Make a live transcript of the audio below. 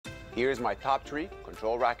Here's my top 3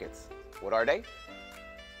 control rackets. What are they?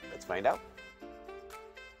 Let's find out.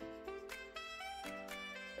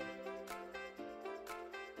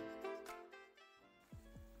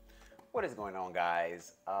 What is going on,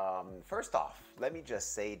 guys? First off, let me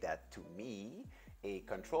just say that to me, a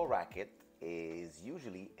control racket is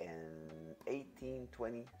usually an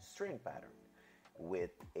 18-20 string pattern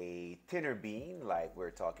with a thinner beam, like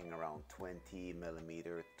we're talking around 20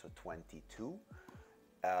 millimeter to 22,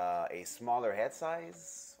 a smaller head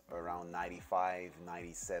size, around 95,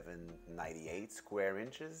 97, 98 square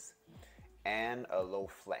inches, and a low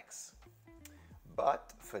flex.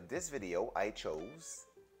 But for this video, I chose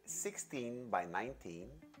 16 by 19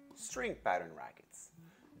 string pattern rackets.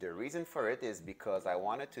 The reason for it is because I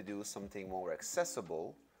wanted to do something more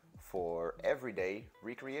accessible for everyday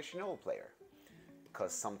recreational player.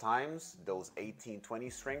 Because sometimes those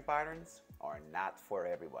 18-20 string patterns are not for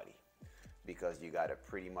everybody, because you gotta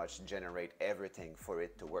pretty much generate everything for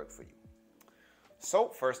it to work for you. So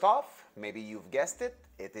first off, maybe you've guessed it,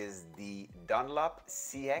 it is the Dunlop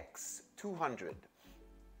CX200.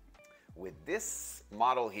 With this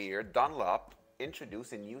model here, Dunlop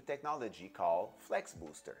introduced a new technology called Flex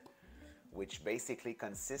Booster, which basically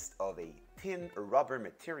consists of a thin rubber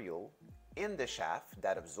material in the shaft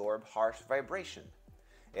that absorbs harsh vibration.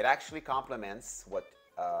 It actually complements what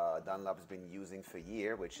Dunlop's been using for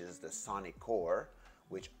years, which is the Sonic Core,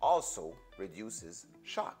 which also reduces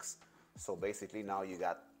shocks. So basically now you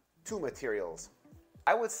got two materials.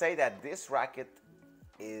 I would say that this racket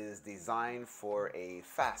is designed for a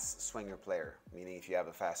fast swinger player, meaning if you have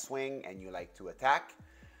a fast swing and you like to attack,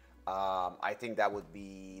 I think that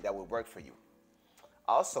would work for you.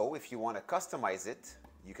 Also, if you want to customize it,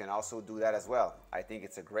 you can also do that as well. I think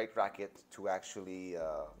it's a great racket to actually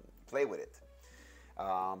play with it.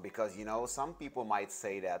 Because, you know, some people might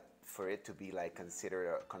say that for it to be like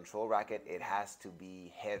considered a control racket, it has to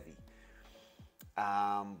be heavy.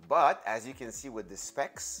 But as you can see with the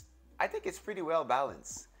specs, I think it's pretty well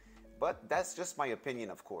balanced. But that's just my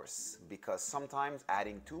opinion, of course, because sometimes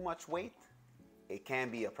adding too much weight, it can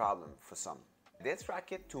be a problem for some. This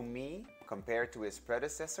racket, to me, compared to its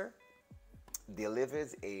predecessor,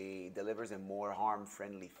 delivers a more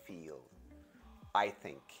harm-friendly feel, I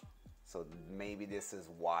think. So maybe this is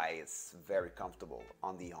why it's very comfortable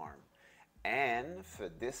on the arm. And for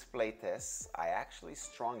this play test, I actually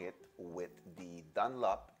strung it with the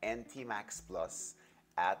Dunlop NT Max Plus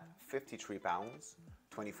at 53 pounds,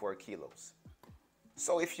 24 kilos.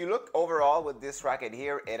 So if you look overall with this racket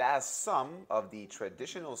here, it has some of the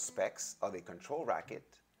traditional specs of a control racket,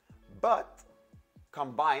 but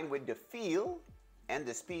combined with the feel and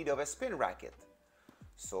the speed of a spin racket.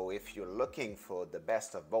 So if you're looking for the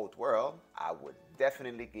best of both worlds, I would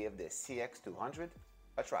definitely give the CX200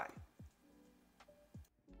 a try.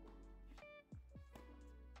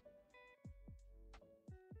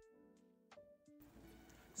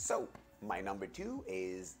 So my number 2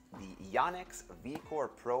 is the Yonex V-Core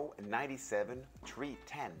Pro 97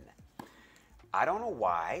 310. I don't know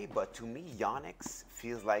why, but to me Yonex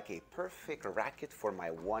feels like a perfect racket for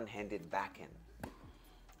my one-handed backhand.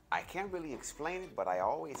 I can't really explain it, but I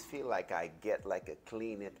always feel like I get like a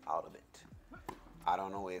clean hit out of it. I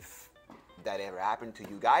don't know if that ever happened to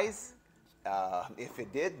you guys. If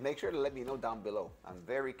it did, make sure to let me know down below. I'm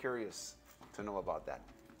very curious to know about that.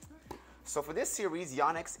 So for this series,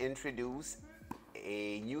 Yonex introduced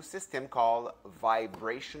a new system called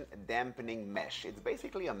Vibration Dampening Mesh. It's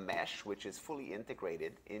basically a mesh which is fully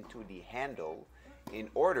integrated into the handle in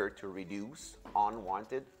order to reduce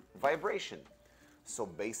unwanted vibration. So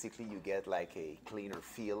basically you get like a cleaner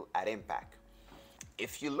feel at impact.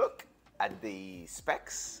 If you look at the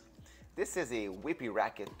specs, this is a whippy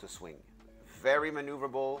racket to swing. Very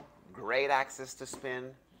maneuverable, great access to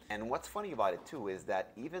spin. And what's funny about it too is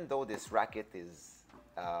that even though this racket is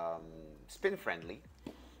spin friendly,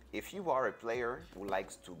 if you are a player who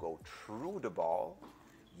likes to go through the ball,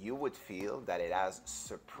 you would feel that it has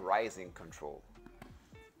surprising control.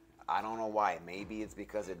 I don't know why. Maybe it's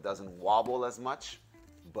because it doesn't wobble as much,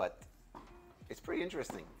 but it's pretty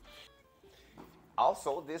interesting.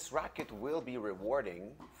 Also, this racket will be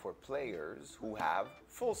rewarding for players who have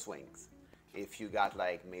full swings. If you got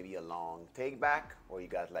like maybe a long take back or you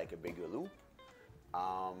got like a bigger loop,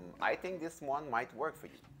 I think this one might work for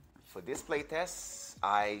you. For this play test,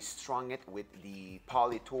 I strung it with the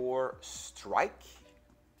Polytour Strike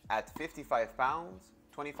at 55 pounds,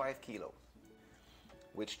 25 kilos.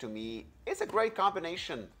 Which to me is a great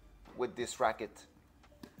combination with this racket.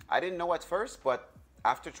 I didn't know at first, but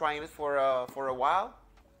after trying it for a while,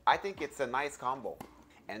 I think it's a nice combo.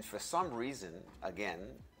 And for some reason, again,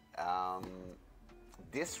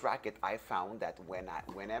 this racket, I found that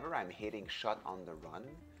whenever I'm hitting shot on the run,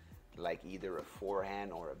 like either a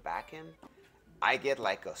forehand or a backhand, I get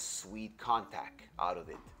like a sweet contact out of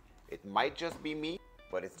it. It might just be me,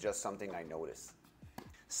 but it's just something I notice.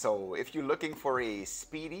 So if you're looking for a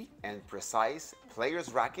speedy and precise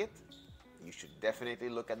player's racket, you should definitely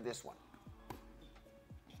look at this one.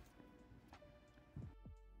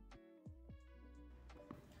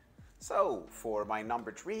 So for my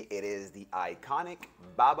number 3, it is the iconic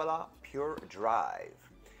Babolat Pure Drive.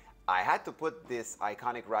 I had to put this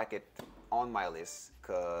iconic racket on my list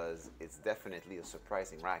because it's definitely a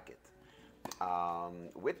surprising racket.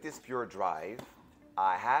 With this Pure Drive,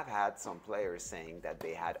 I have had some players saying that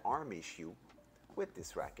they had arm issue with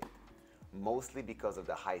this racket, mostly because of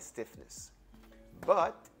the high stiffness.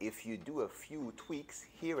 But if you do a few tweaks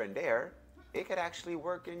here and there, it could actually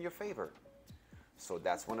work in your favor. So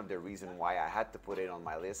that's one of the reasons why I had to put it on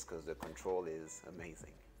my list, because the control is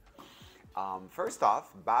amazing. First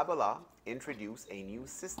off, Babolat introduced a new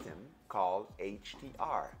system called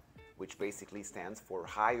HTR, which basically stands for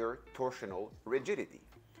higher torsional rigidity.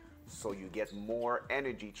 So you get more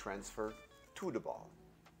energy transfer to the ball.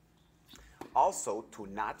 Also, to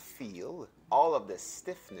not feel all of the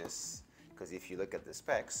stiffness, because if you look at the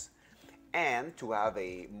specs, and to have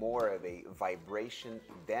more of a vibration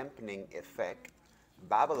dampening effect,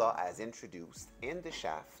 Babolat has introduced in the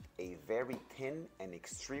shaft a very thin and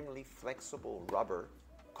extremely flexible rubber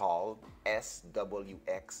called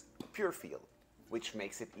SWX Pure Feel, which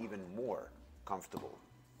makes it even more comfortable.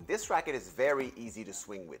 This racket is very easy to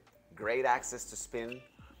swing with, great access to spin,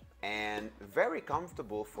 and very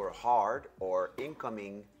comfortable for hard or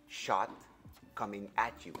incoming shot coming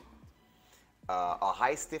at you. A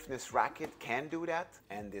high stiffness racket can do that,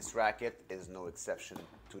 and this racket is no exception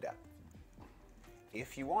to that.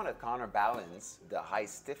 If you want to counterbalance the high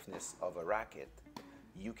stiffness of a racket,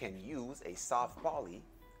 you can use a soft poly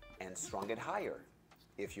and strung it higher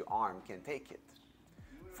if your arm can take it.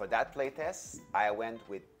 For that playtest, I went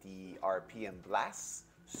with the RPM Blast,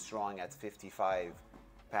 strung at 55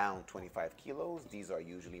 pounds, 25 kilos. These are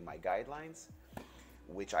usually my guidelines,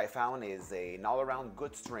 which I found is an all-around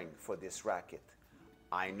good string for this racket.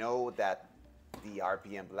 I know that the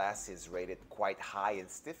RPM Blast is rated quite high in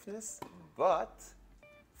stiffness, but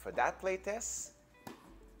for that playtest,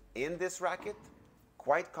 in this racket,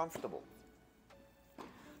 quite comfortable.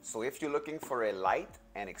 So if you're looking for a light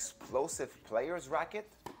and explosive player's racket,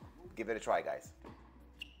 give it a try, guys.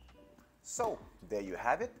 So there you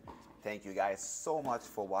have it. Thank you guys so much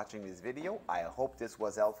for watching this video. I hope this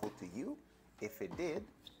was helpful to you. If it did,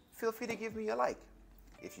 feel free to give me a like.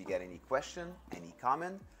 If you get any question, any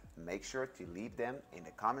comment, make sure to leave them in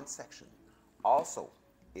the comment section. Also,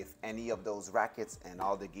 if any of those rackets and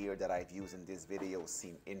all the gear that I've used in this video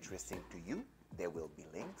seem interesting to you, there will be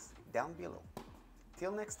links down below.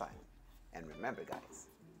 Till next time, and remember guys,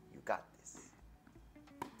 you got this.